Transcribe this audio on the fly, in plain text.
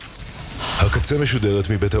הקצה משודרת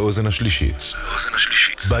מבית האוזן השלישית.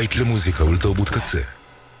 בית למוזיקה ולתרבות קצה.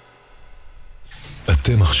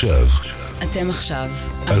 אתם עכשיו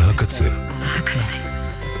על הקצה.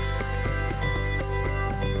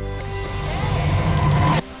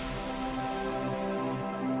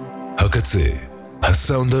 הקצה,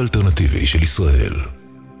 הסאונד האלטרנטיבי של ישראל.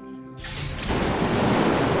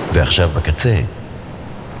 ועכשיו בקצה,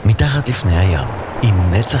 מתחת לפני הים,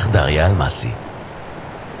 עם נצח דריה אלמסי.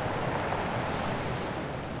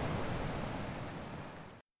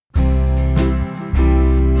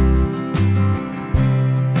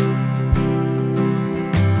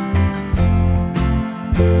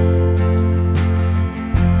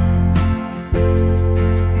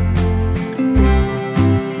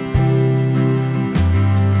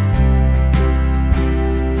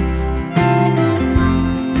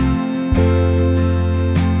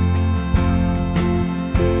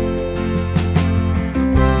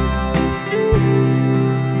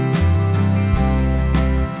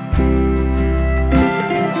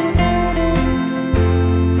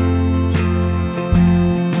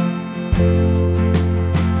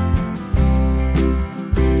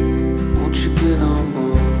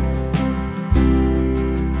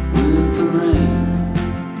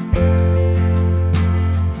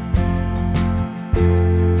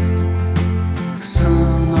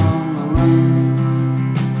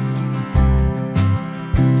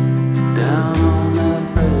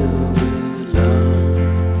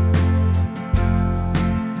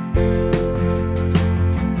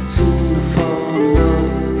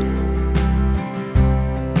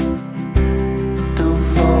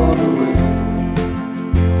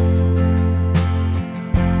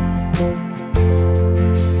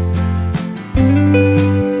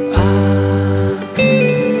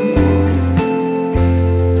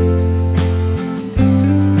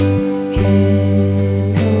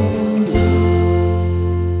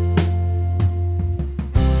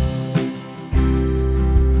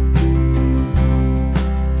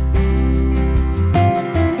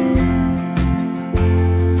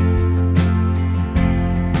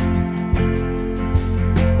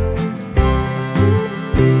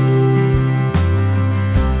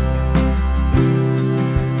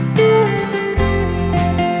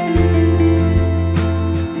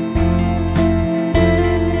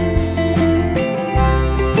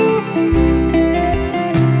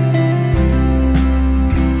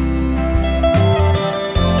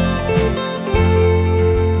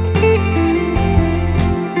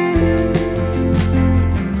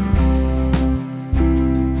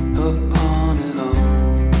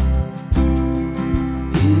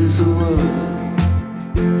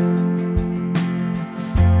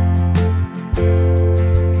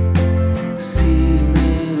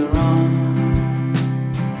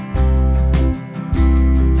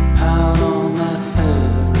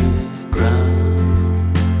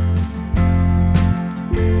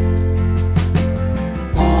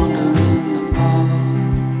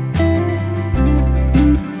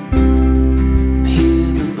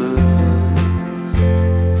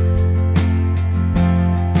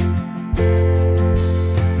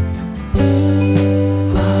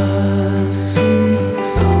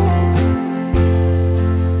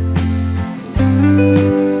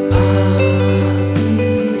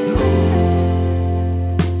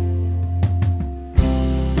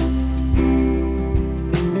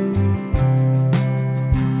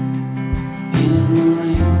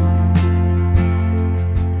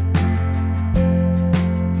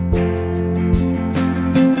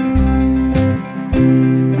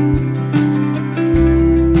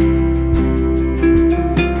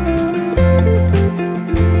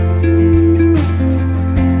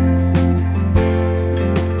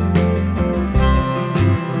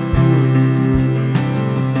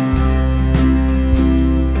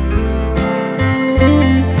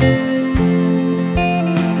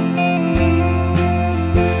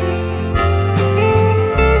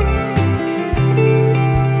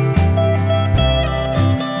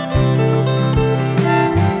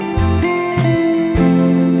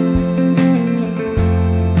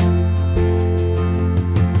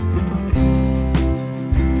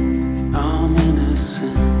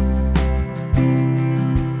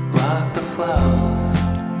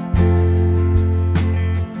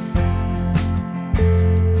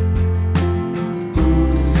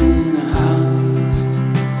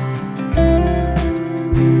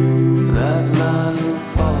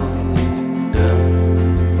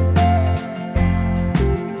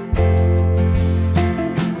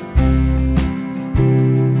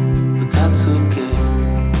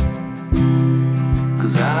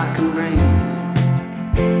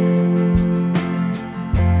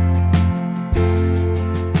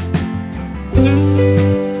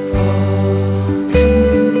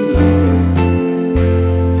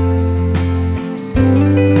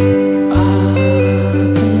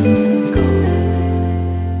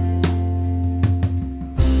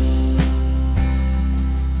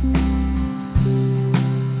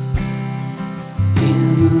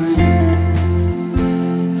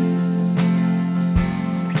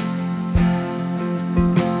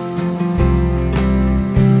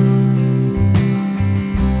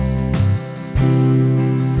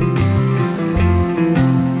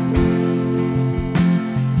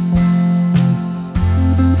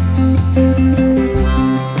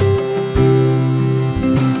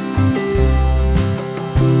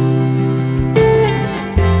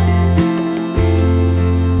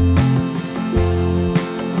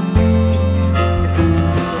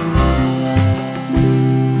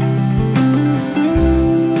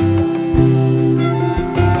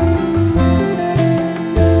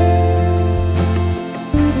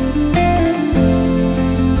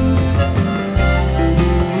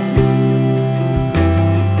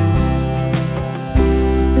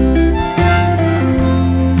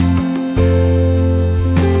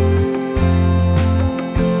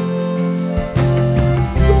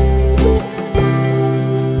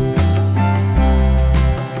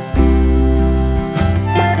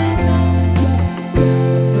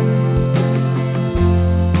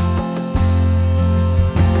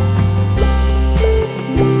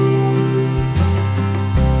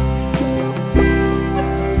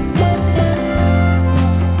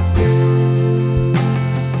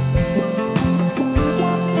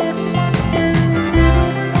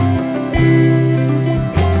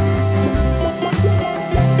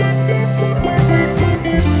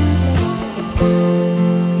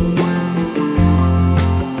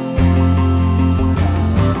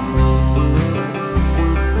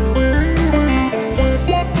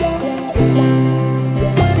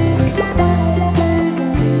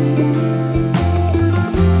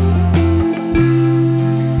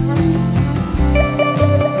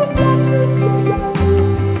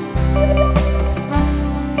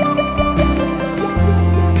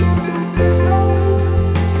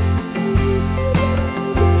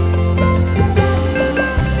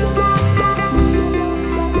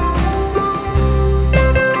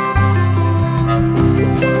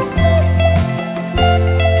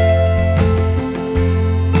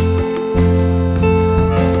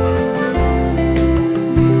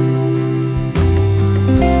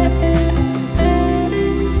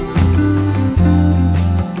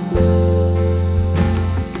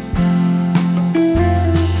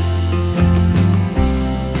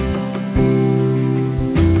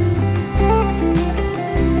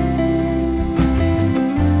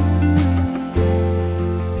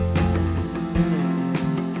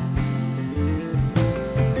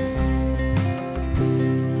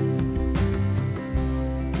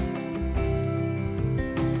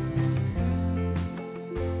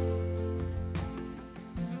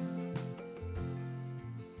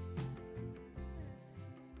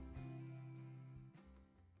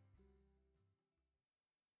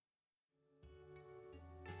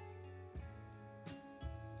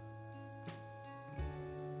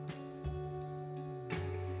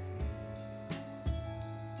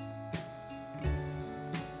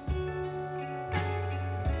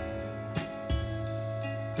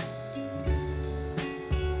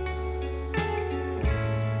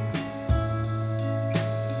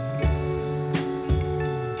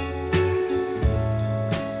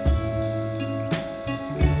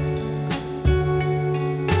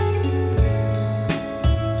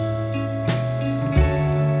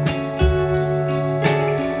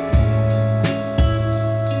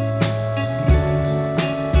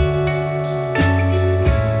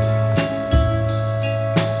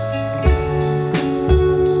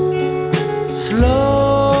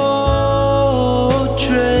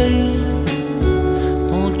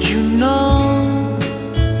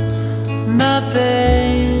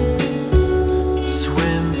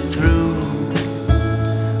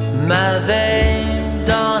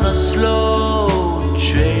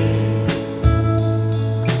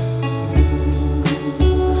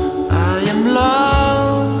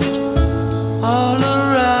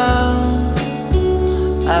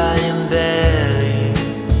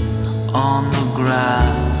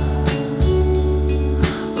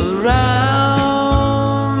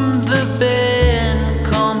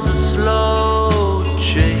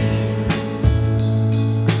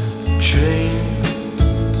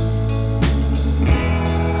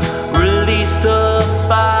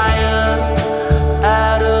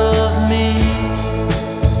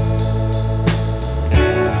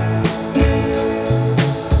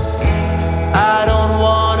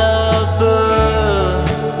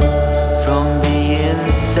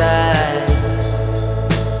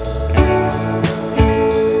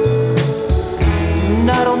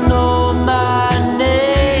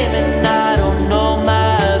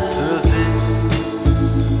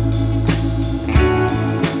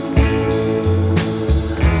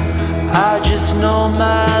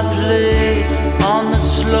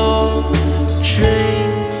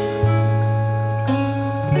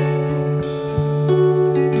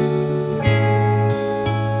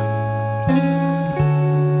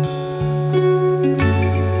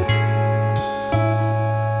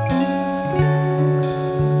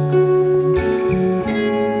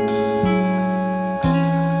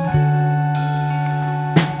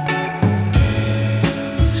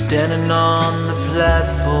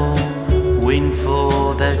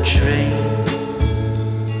 train.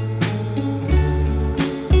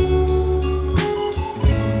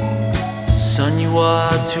 Son, you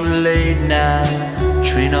are too late now,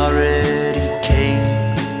 train already came.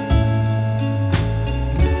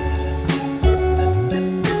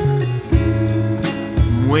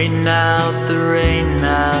 I'm waiting out the rain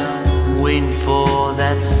now, waiting for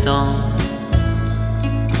that song.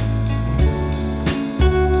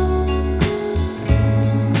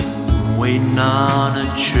 I'm waiting on a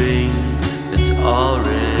train that's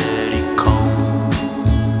already come.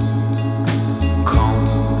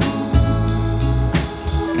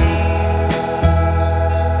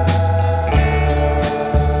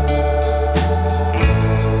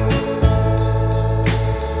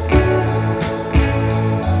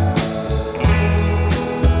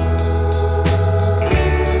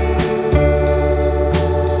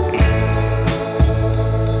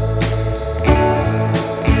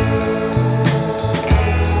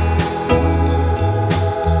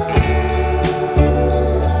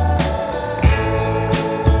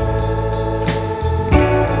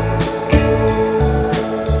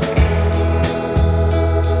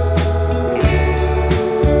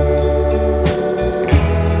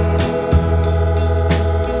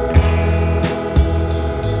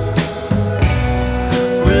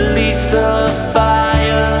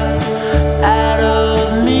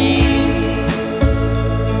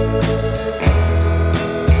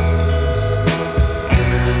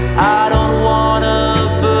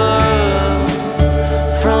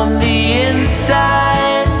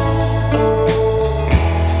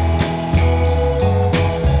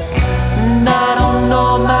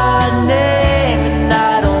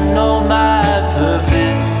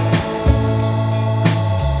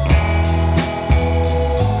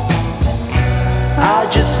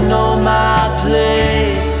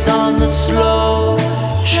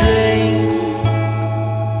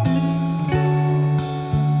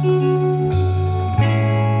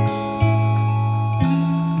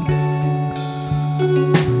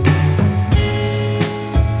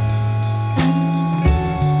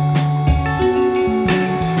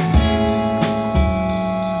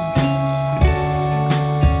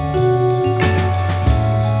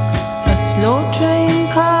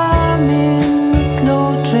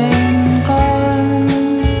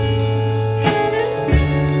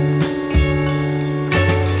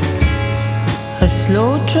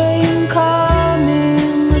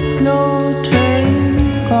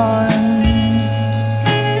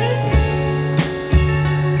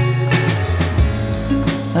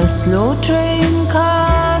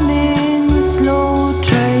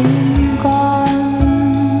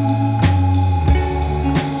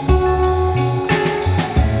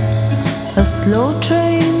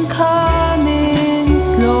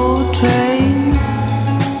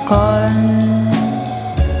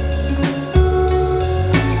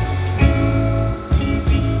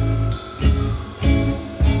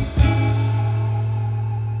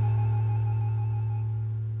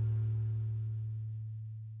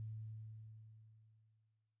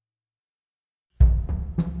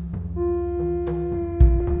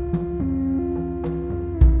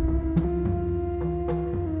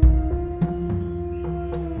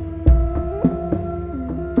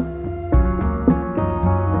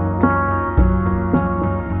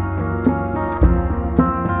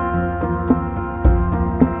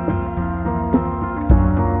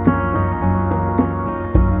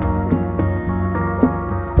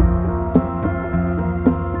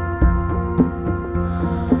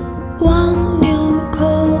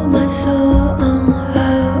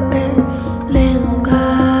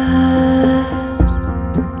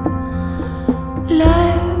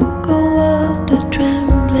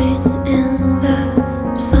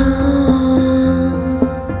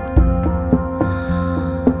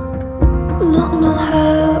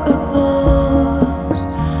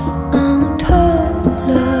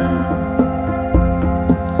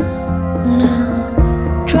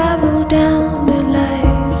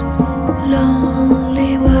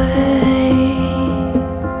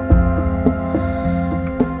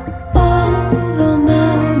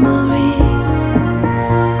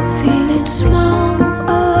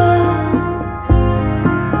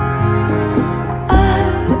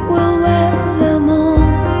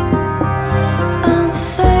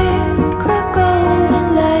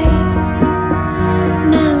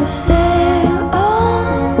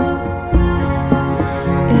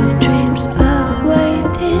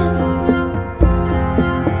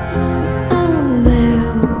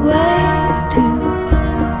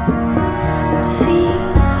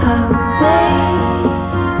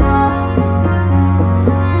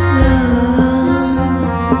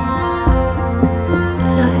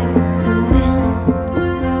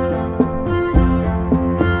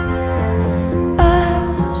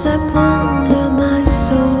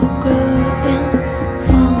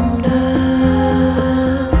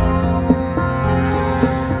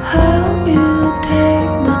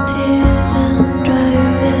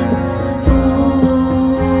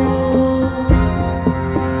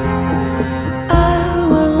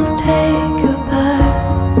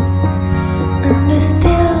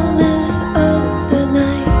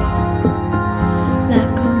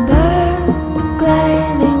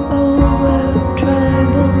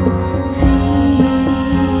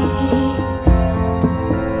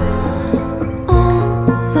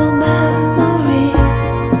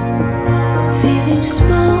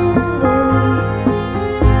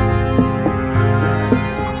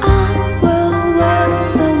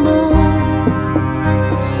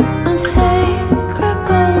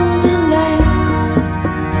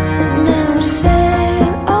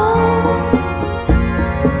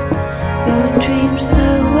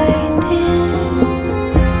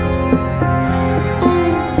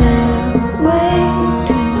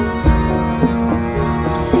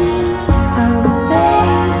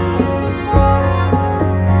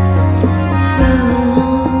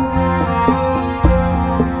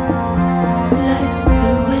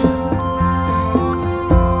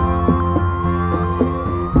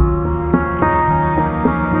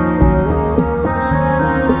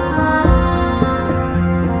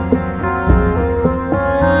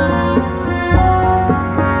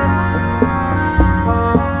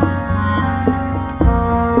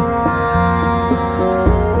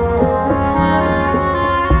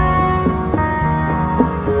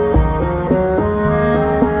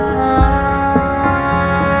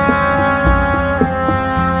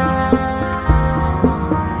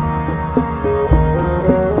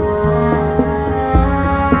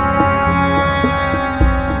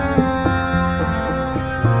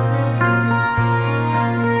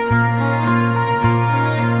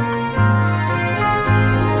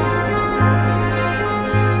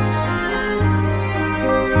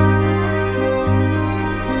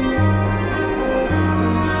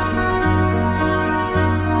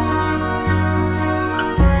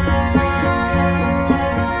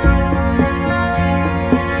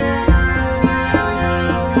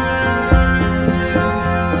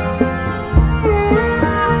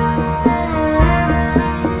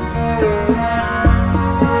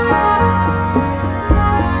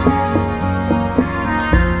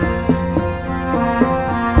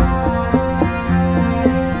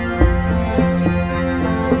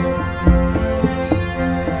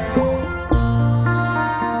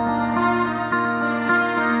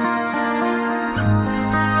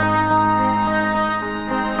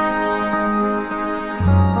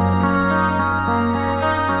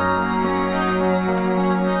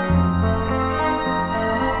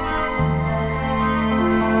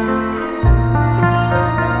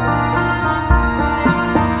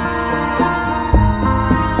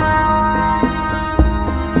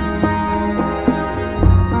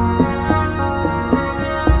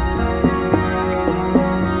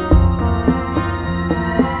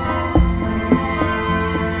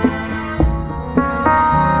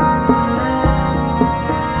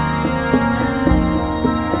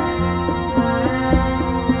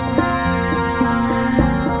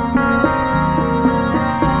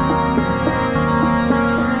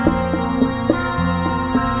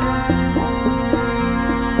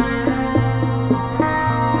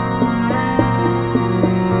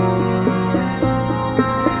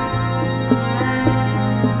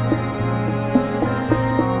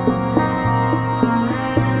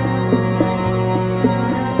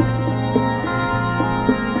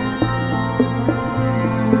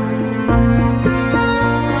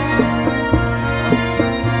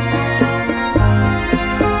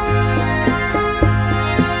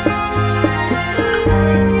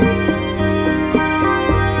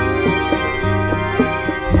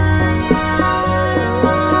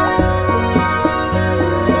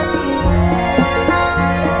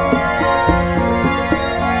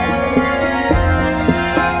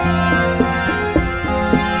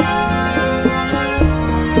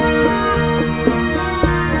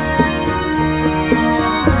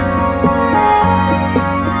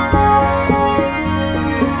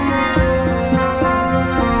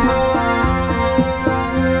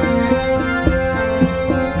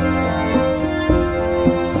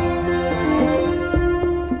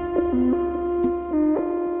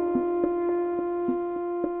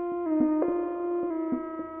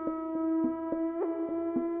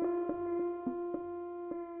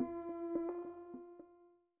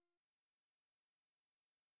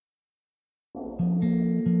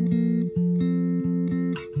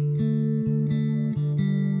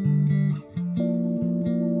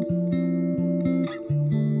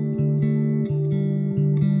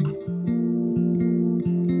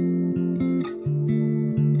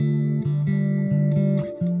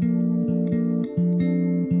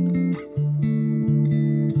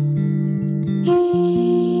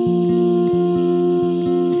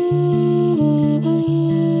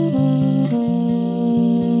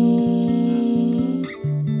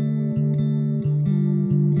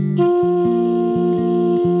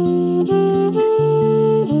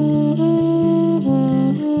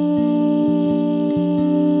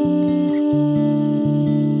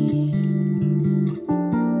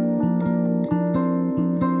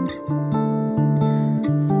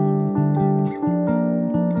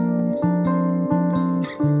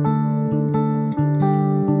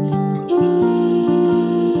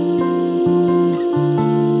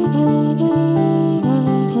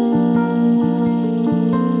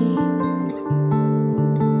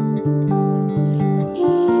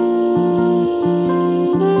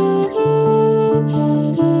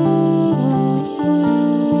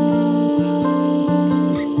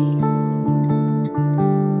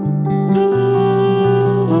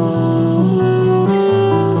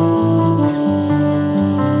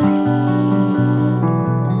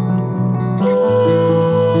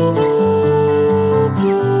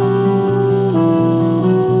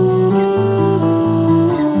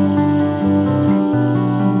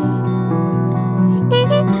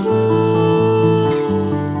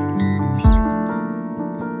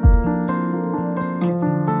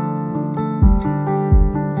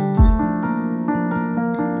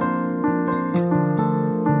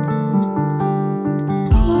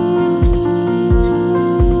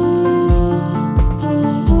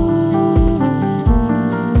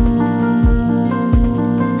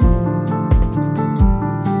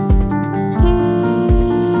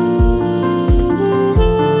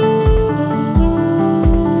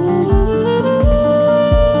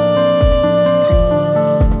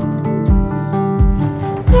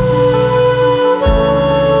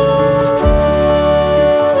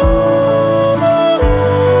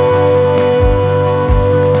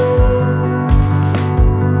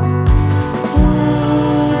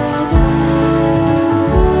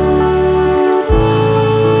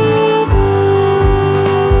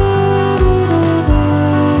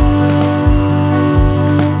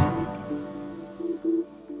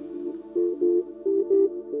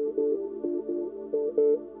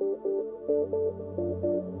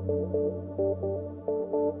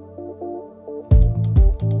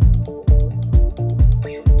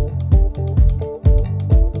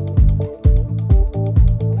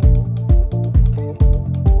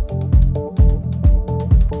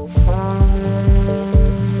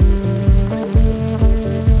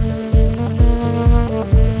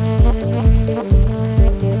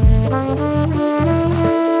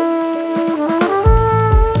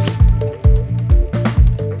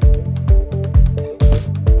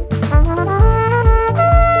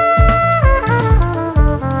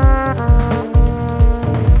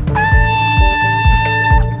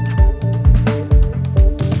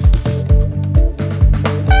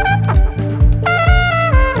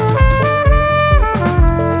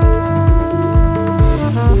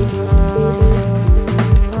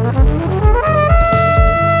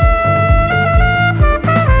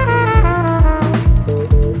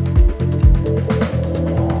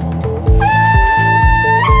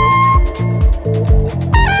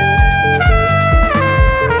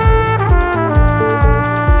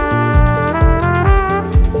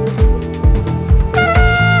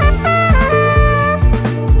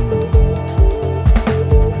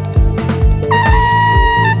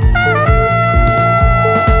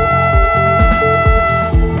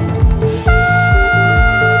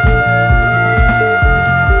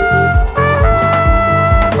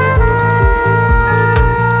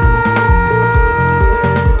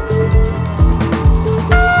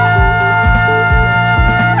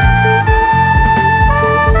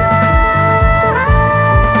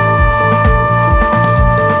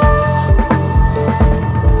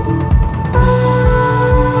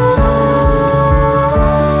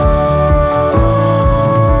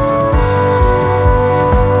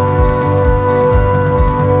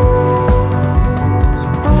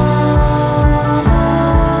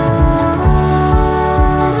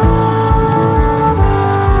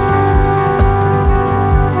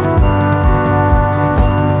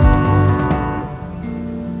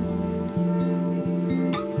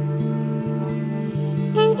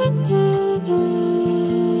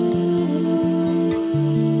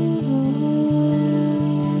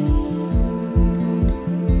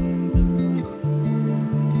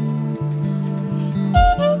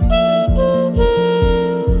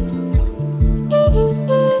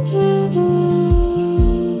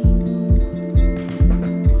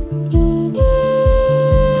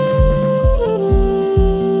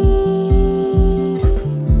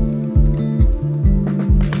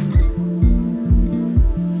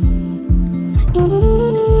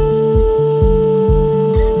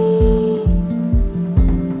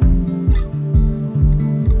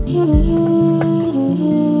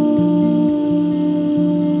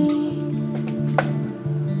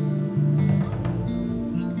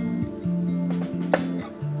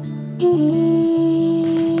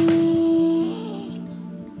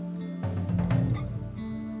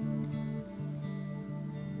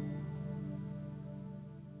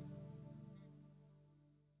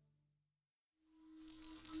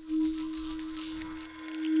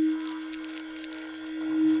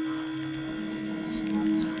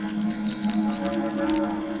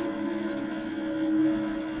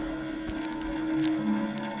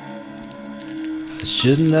 I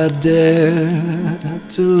should not dare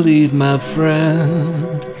to leave my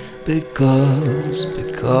friend, because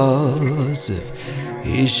if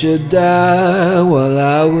he should die while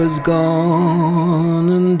I was gone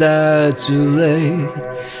and die too late,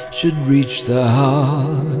 should reach the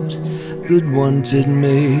heart that wanted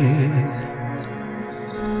me.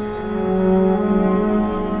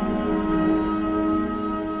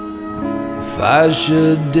 If I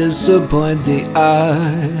should disappoint the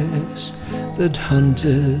eyes that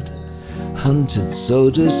hunted so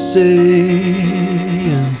to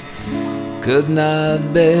see, and could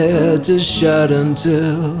not bear to shut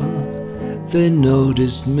until they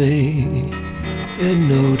noticed me, they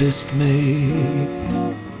noticed me.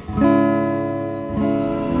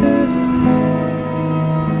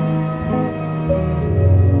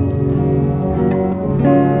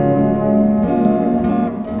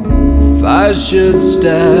 If I should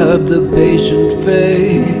stab the patient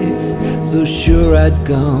faith, so sure I'd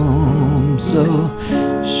come, so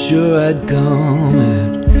sure I'd come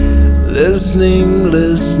at listening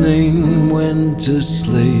when to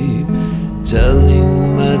sleep,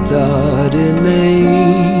 telling my dirty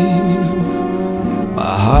name.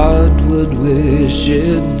 My heart would wish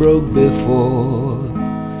it broke before,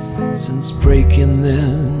 since breaking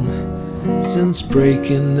then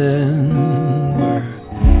we're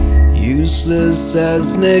useless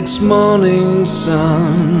as next morning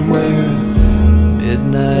sun, where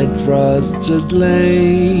midnight frosts had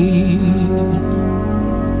lain.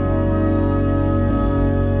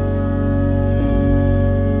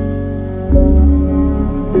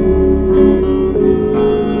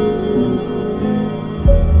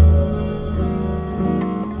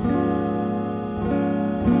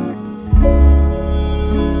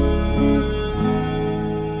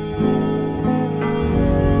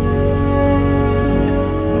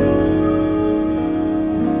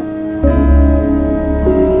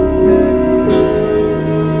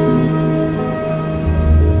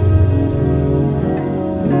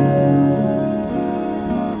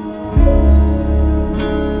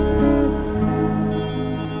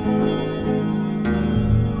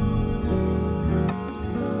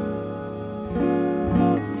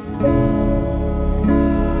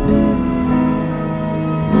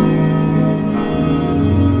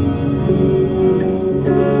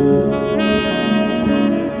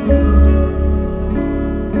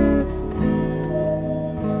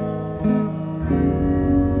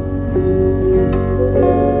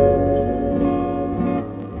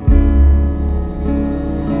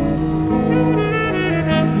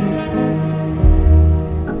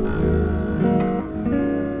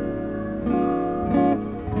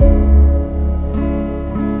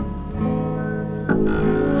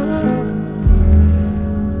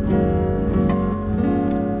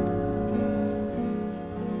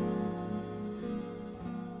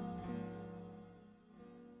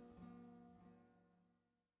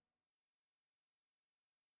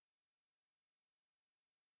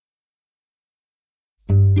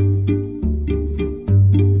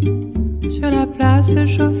 Sur la place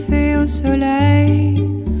chauffée au soleil,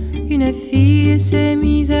 une fille s'est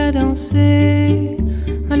mise à danser.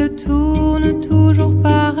 Elle tourne toujours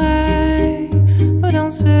pareil aux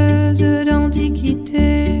danseuses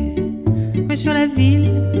d'antiquité. Mais sur la ville,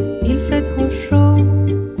 il fait trop chaud.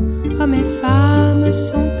 Hommes et femmes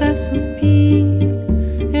sont assoupis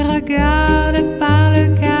et regardent par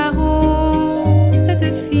le carreau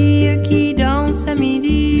cette fille qui danse à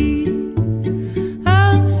midi.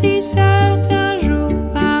 Ainsi certains jours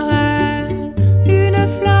paraît une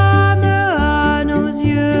flamme à nos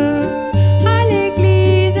yeux. À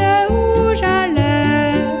l'église où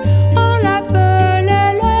j'allais, on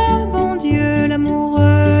l'appelait le bon Dieu.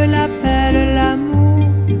 L'amoureux l'appelle l'amour,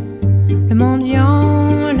 le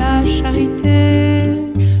mendiant la charité,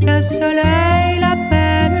 le soleil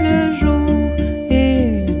l'appelle le jour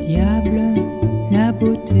et le diable la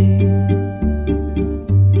beauté.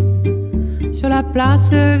 Sur la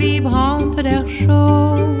place vibrante d'air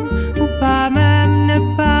chaud, où pas même ne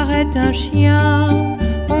paraît un chien,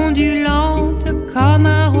 ondulante comme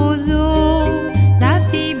un roseau, la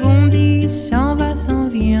fille bondit, s'en va, s'en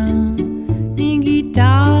vient, ni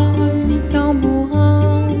guitare, ni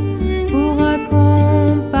tambourin, pour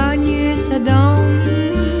accompagner sa danse,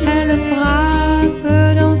 elle frappe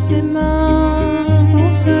dans ses mains,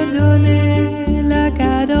 pour se donner la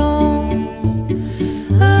cadence.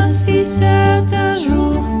 Ainsi certains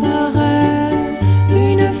jours paraît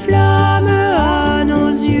une flamme à nos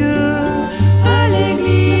yeux. À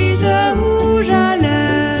l'église où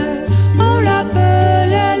j'allais, on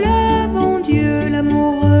l'appelait le bon Dieu.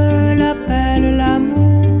 L'amoureux l'appelle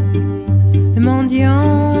l'amour, le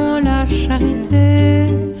mendiant la charité.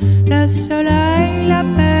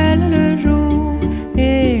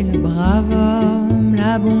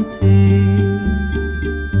 la bonté.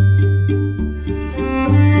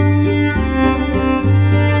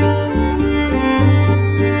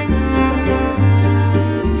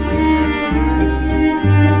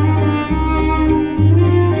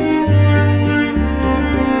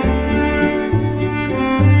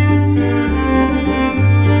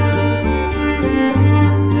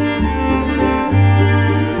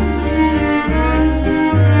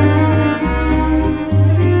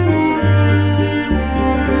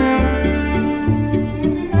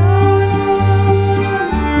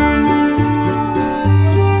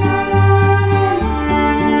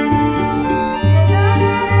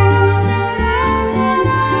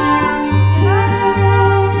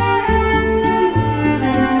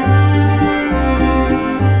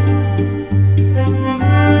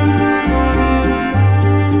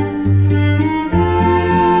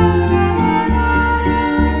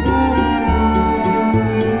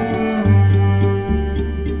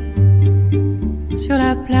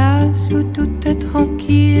 Où tout est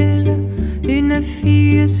tranquille, une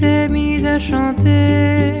fille s'est mise à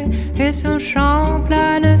chanter et son chant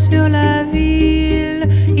plane sur la ville,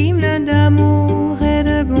 hymne d'amour et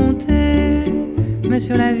de bonté. Mais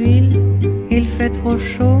sur la ville, il fait trop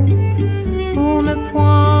chaud pour ne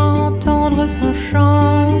point entendre son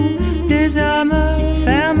chant. Les hommes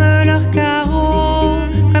ferment leurs carreaux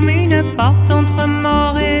comme une porte entre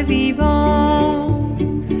mort et vivant.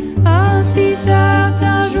 Ainsi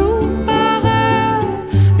certains jours paraît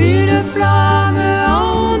une flamme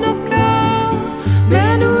en nos cœurs,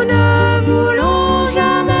 mais nous ne voulons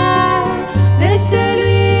jamais laisser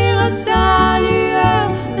luire sa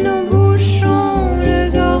lueur. Nous bouchons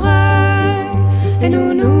les oreilles et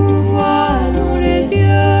nous nous voilons les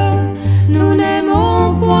yeux. Nous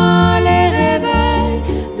n'aimons point les réveils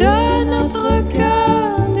de notre cœur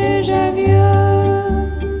déjà vieux.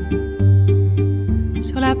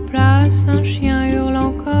 Sur la place, un chien hurle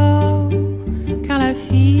encore, car la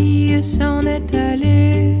fille s'en est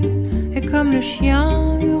allée. Et comme le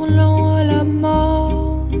chien hurlant à la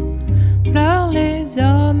mort, pleurent les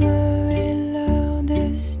hommes et leur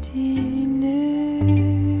destinée.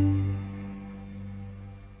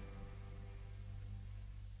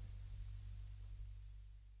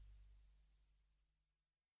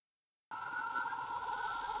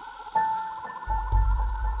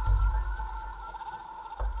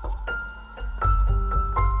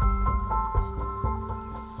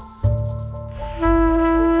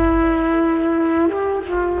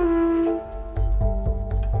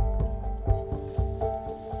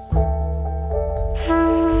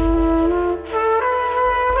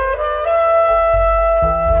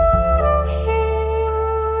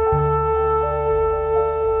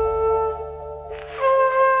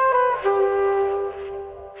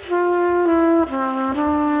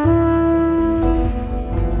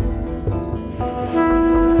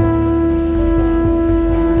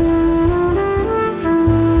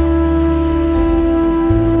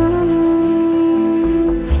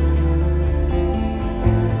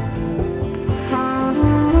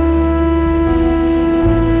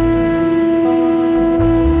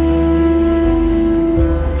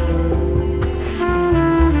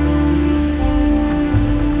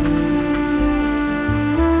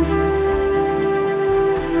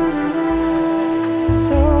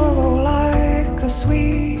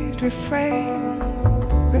 refrain,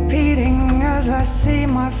 repeating as I see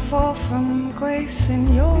my fall from grace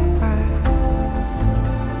in your eyes.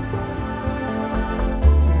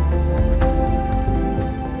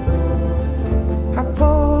 Our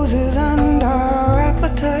poses and our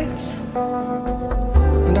appetites,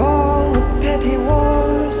 and all the petty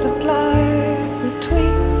wars that lie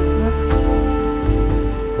between us.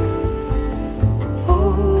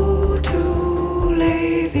 Oh, to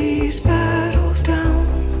lay these battles down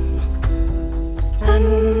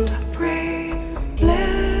and pray,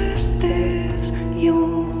 bless this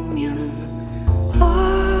union.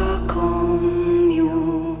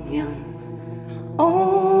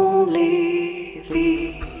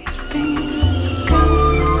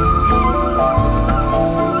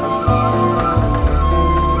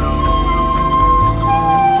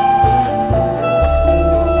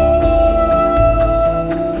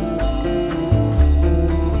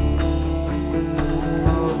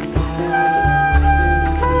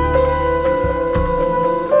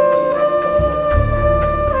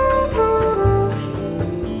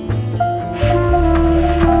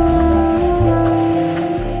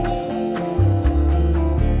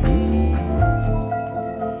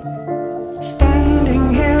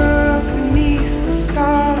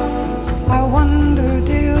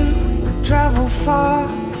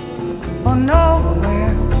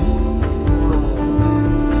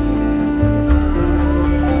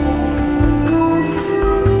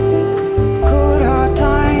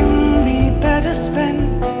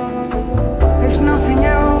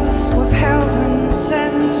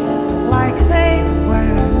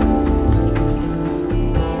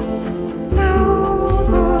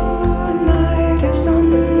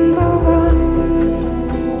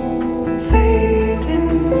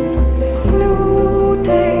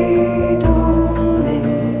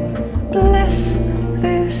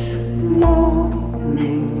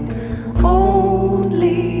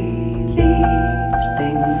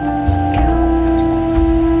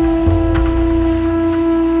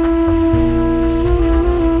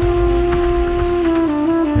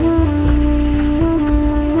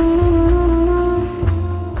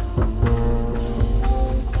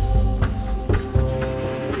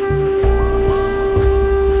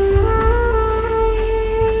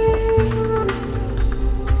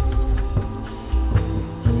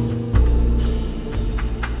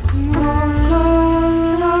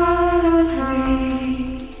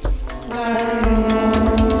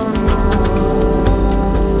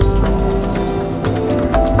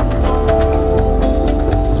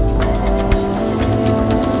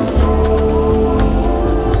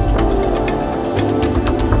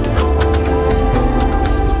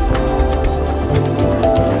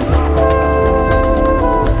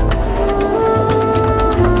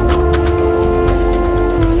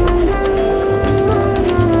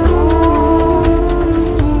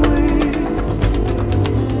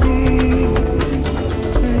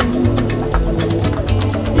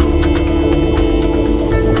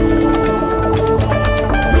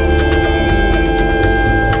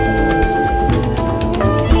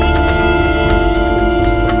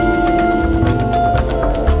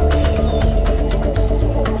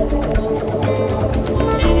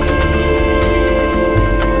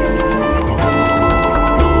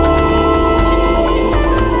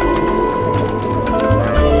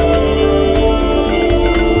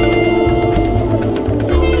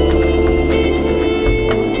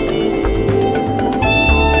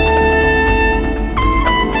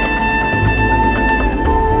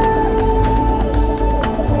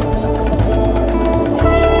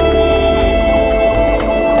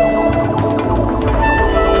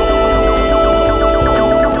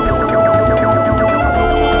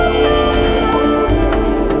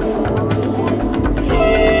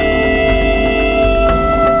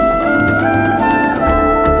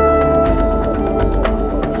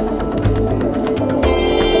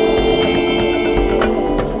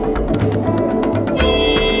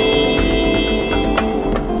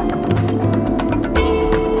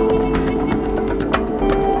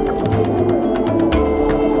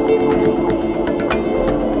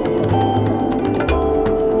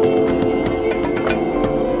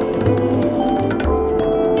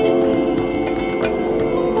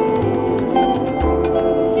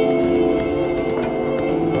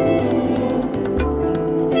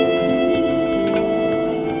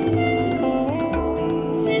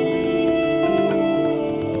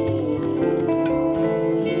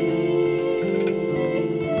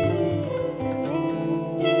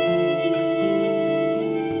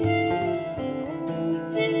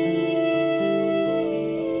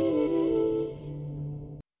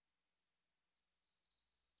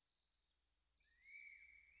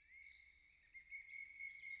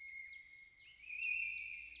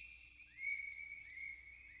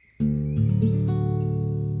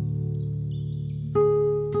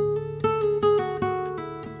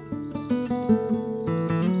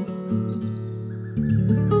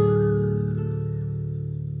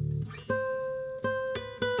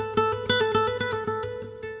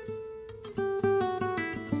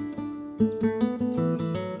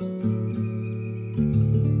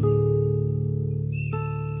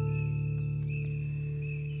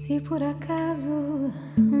 Se por acaso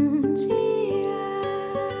um dia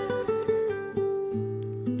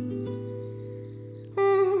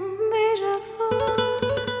um beija-flor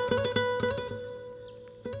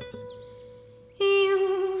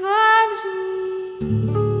invadir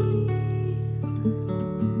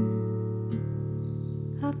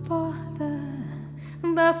a porta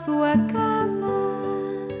da sua casa,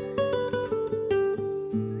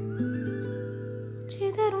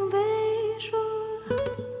 te der um beijo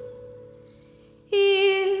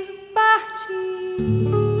e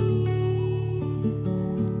partir,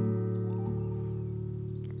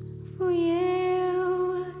 fui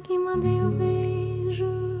eu que mandei o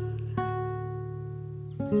beijo,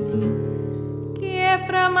 que é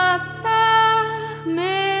pra matar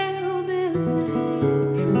meu desejo.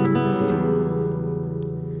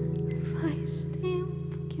 Faz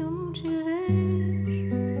tempo que eu não te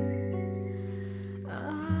vejo.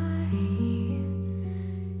 Ai,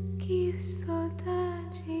 que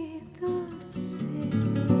saudade doce.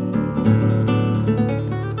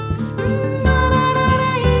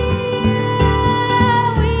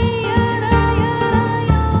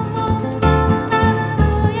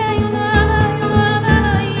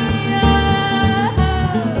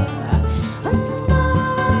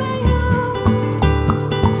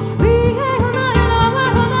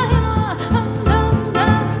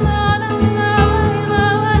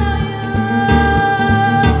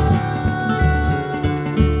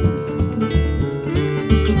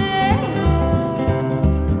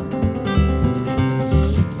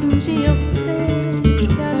 Se um dia eu sei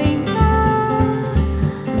se alentar,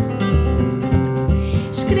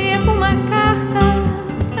 escreva uma carta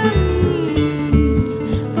pra mim,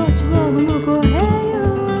 bote logo no correio,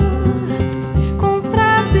 com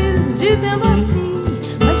frases dizendo assim: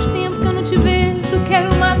 faz tempo que eu não te vejo,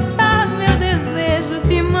 quero matar meu desejo,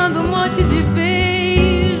 te mando um monte de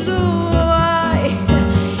beijo. Ai,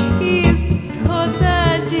 que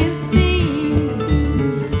saudade sim.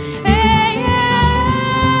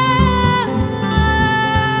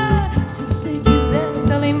 Se você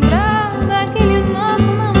quisesse lembrar daquele nosso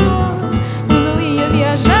namoro, quando eu ia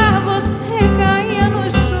viajar você caía no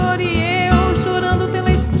choro e eu chorando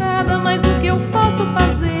pela estrada. Mas o que eu posso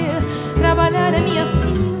fazer? Trabalhar é minha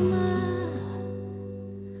sina,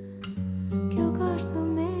 que eu gosto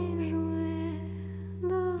mesmo é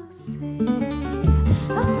doce.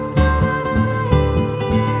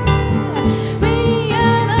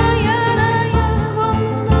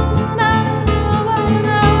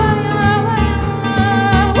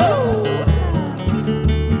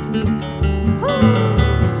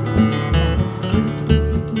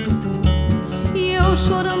 E eu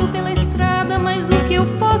chorando pela estrada, mas o que eu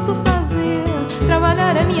posso fazer?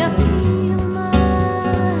 Trabalhar é minha sina,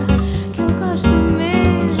 que eu gosto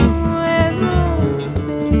mesmo é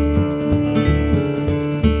você.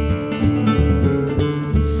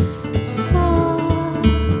 Só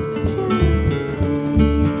de ser.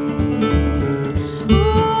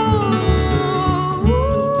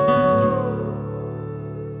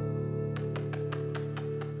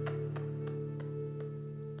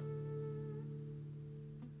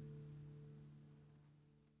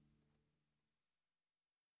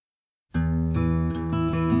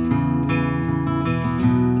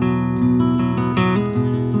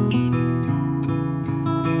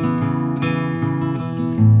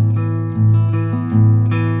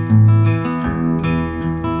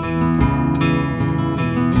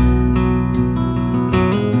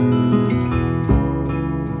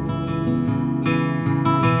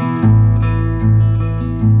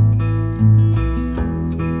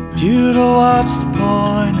 You know what's the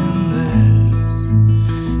point in this?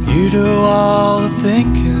 You do all the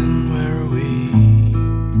thinking, where are we?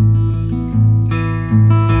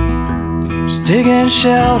 Just digging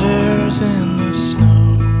shelters in the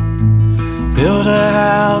snow, build a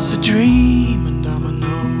house, a dream, and I'm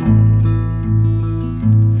alone.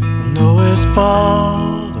 I know it's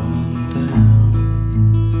falling down.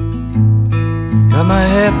 Got my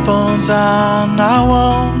headphones on, I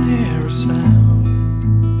won't hear a sound.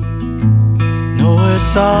 Know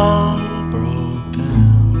it's all broke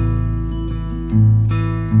down.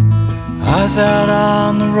 Eyes out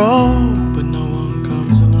on the road, but no one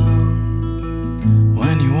comes along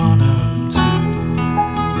when you want 'em to.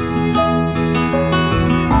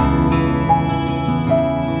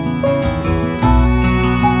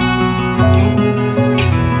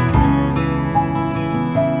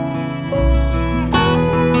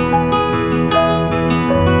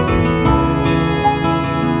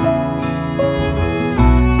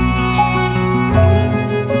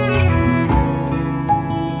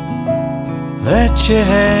 let your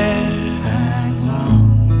hair hang long.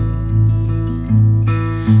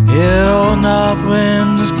 Yeah, old north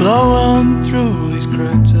wind is blowing through these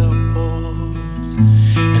cracked up boards,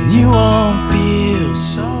 and you won't feel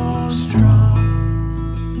so strong.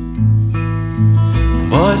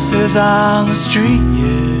 Voices on the street,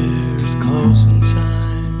 yeah, it's closing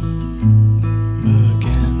time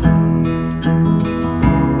again.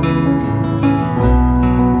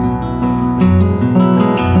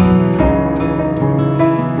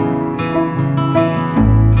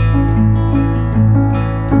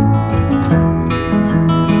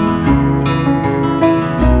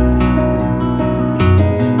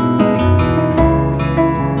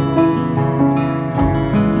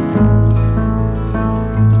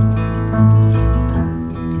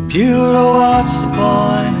 Computer, what's the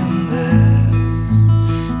point in this?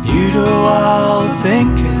 You do all the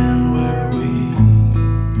thinking, where are we?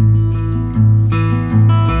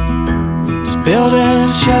 Just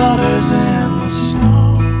building shelters in the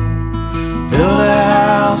snow, build a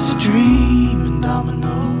house of dream and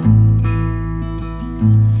domino.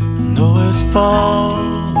 I know it's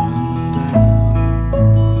falling down.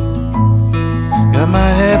 Got my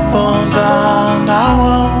headphones on, I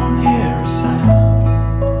won't hear a sound.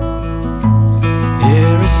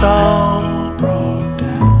 It's all broke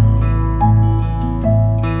down.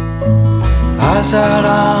 Eyes out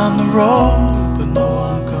on the road, but no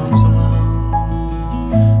one comes along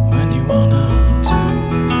when you want them to.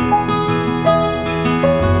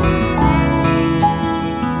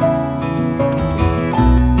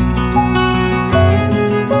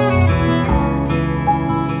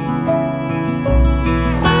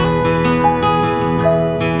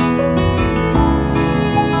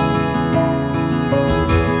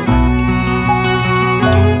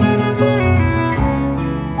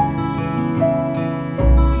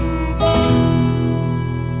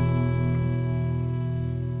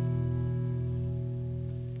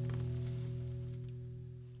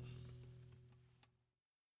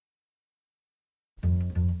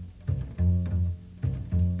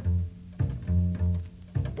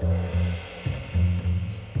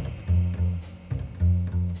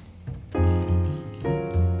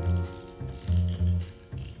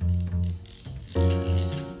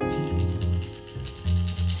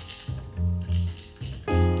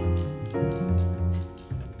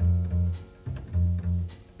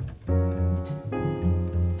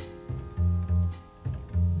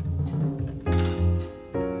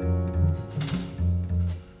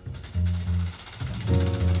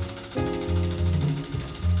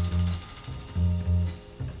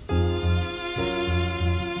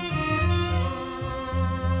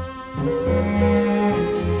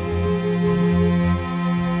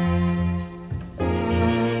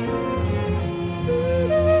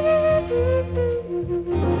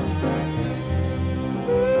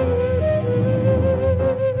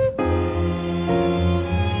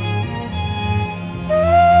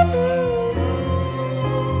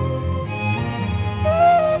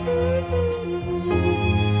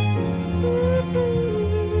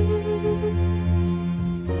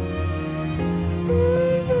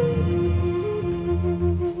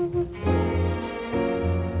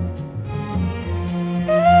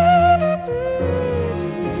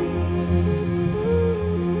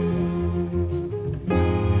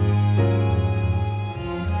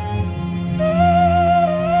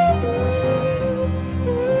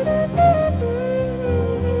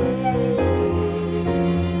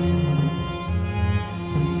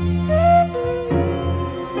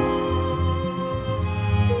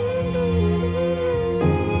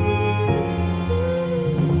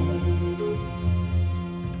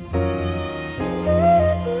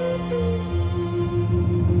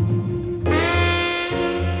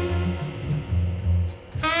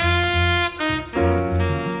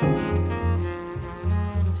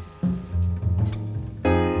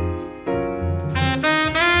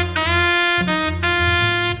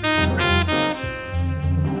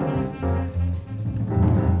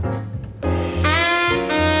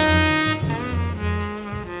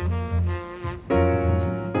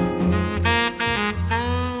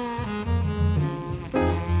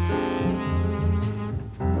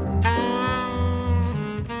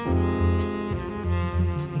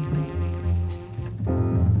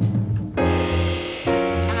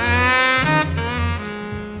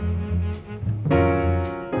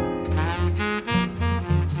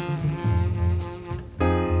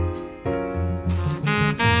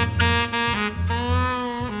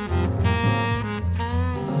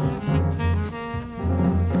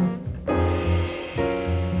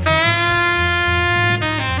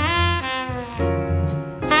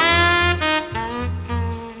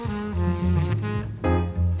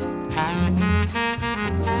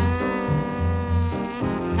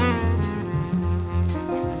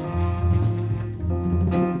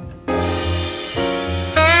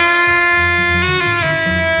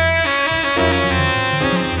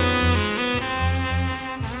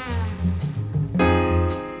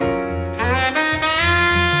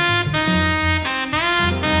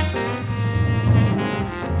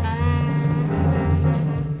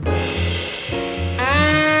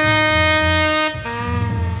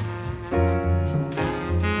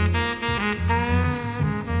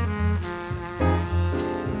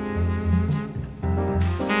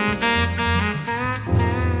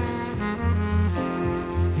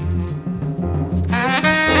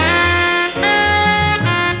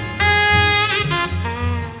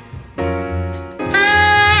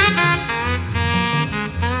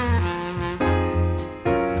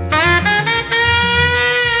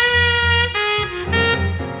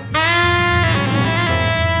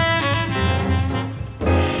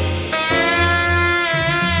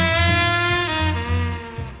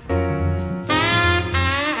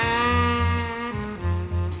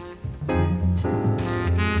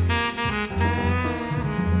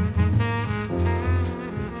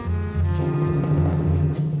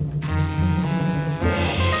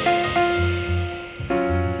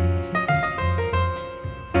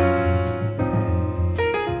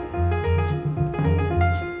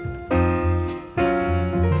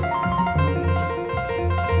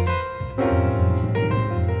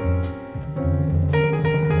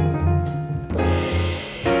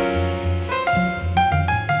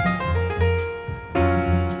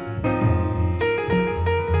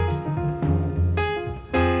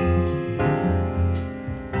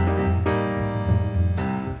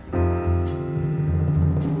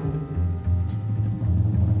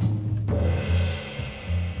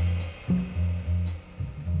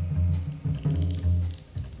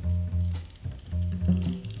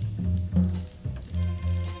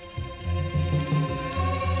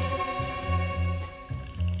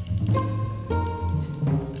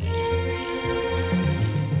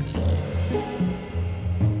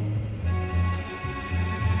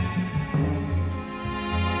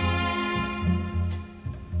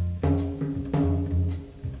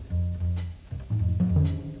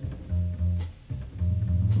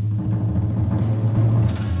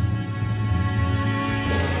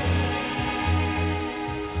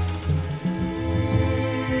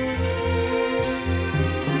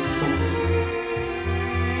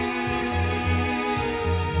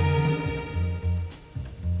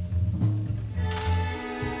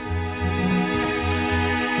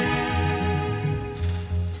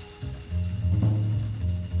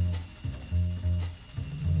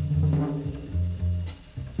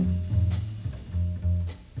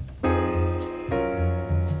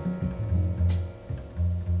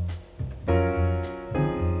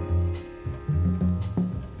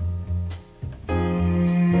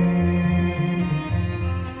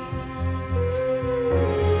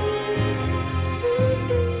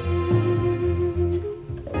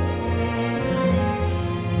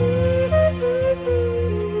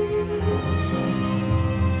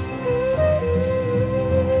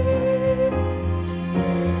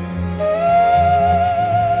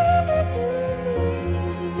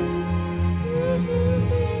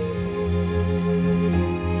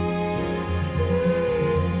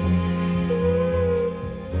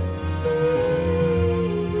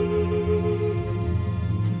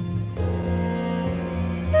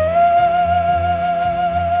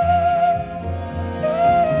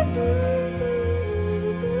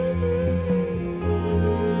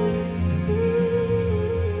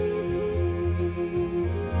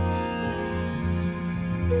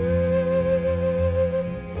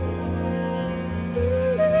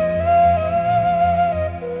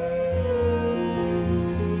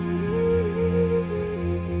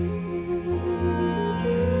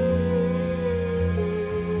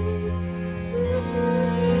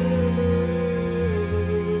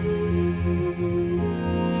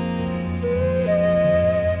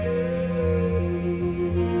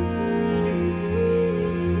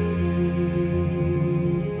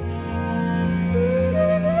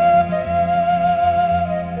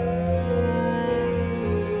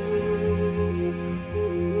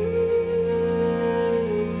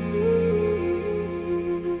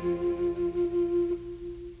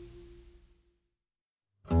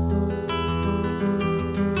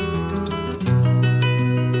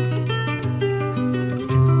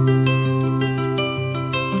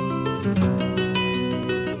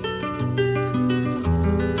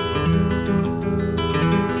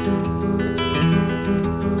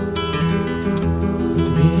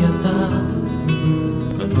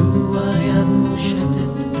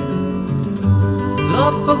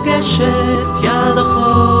 לא פוגשת יד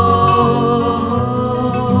אחות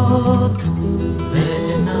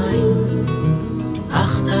ועיניים,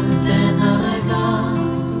 אך תמתן הרגע,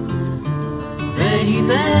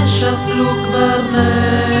 והנה שפלו כבר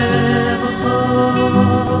נבחות.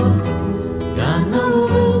 גן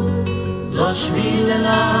נעול, לא שביל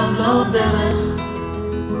אליו, לא דרך,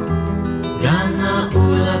 גן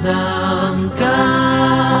נעול אדם,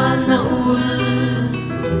 גן נעול.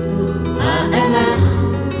 האלך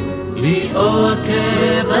לי אוהקה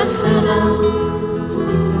בסלע,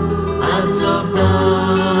 עד סוף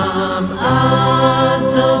דם, עד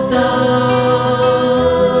סוף דם.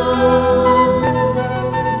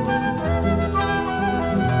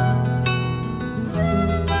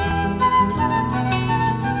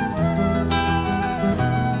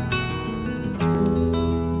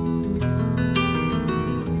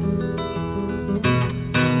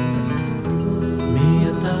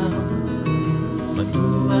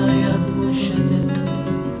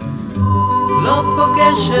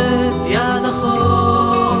 פוגשת יד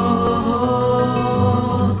אחות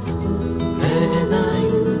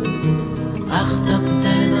ועיניים, אך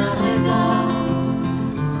תמתן הרגע,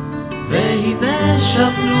 והנה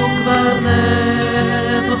שפלו כבר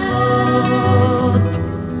נבחות.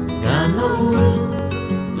 גן נעול,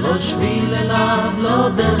 לא שביל אליו, לא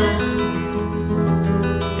דרך,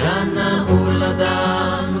 גן נעול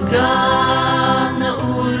אדם, גן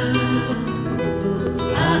נעול.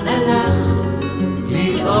 האלך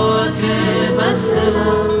אוהקה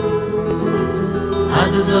בסלע,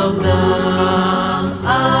 עד סוף דם,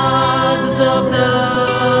 עד סוף דם.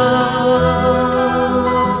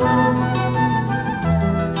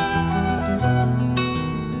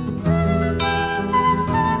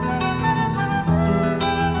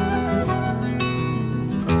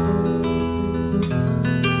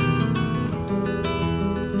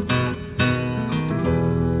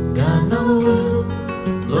 גן נעול,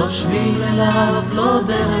 לא שביל אליו, לא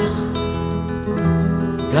דרך,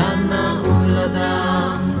 גן נעול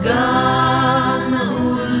אדם, גן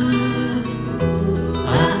נעול.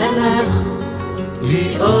 האלך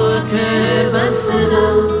לי אוהקה בסלע,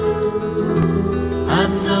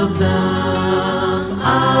 עד סוף דם,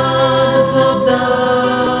 עד סוף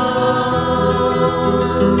דם.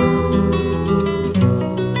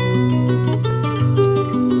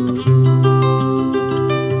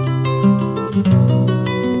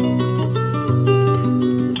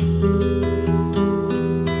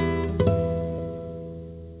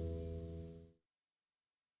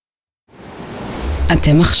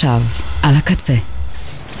 אתם עכשיו על הקצה.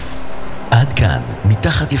 עד כאן,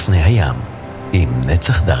 מתחת לפני הים, עם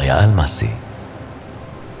נצח דריה אלמסי.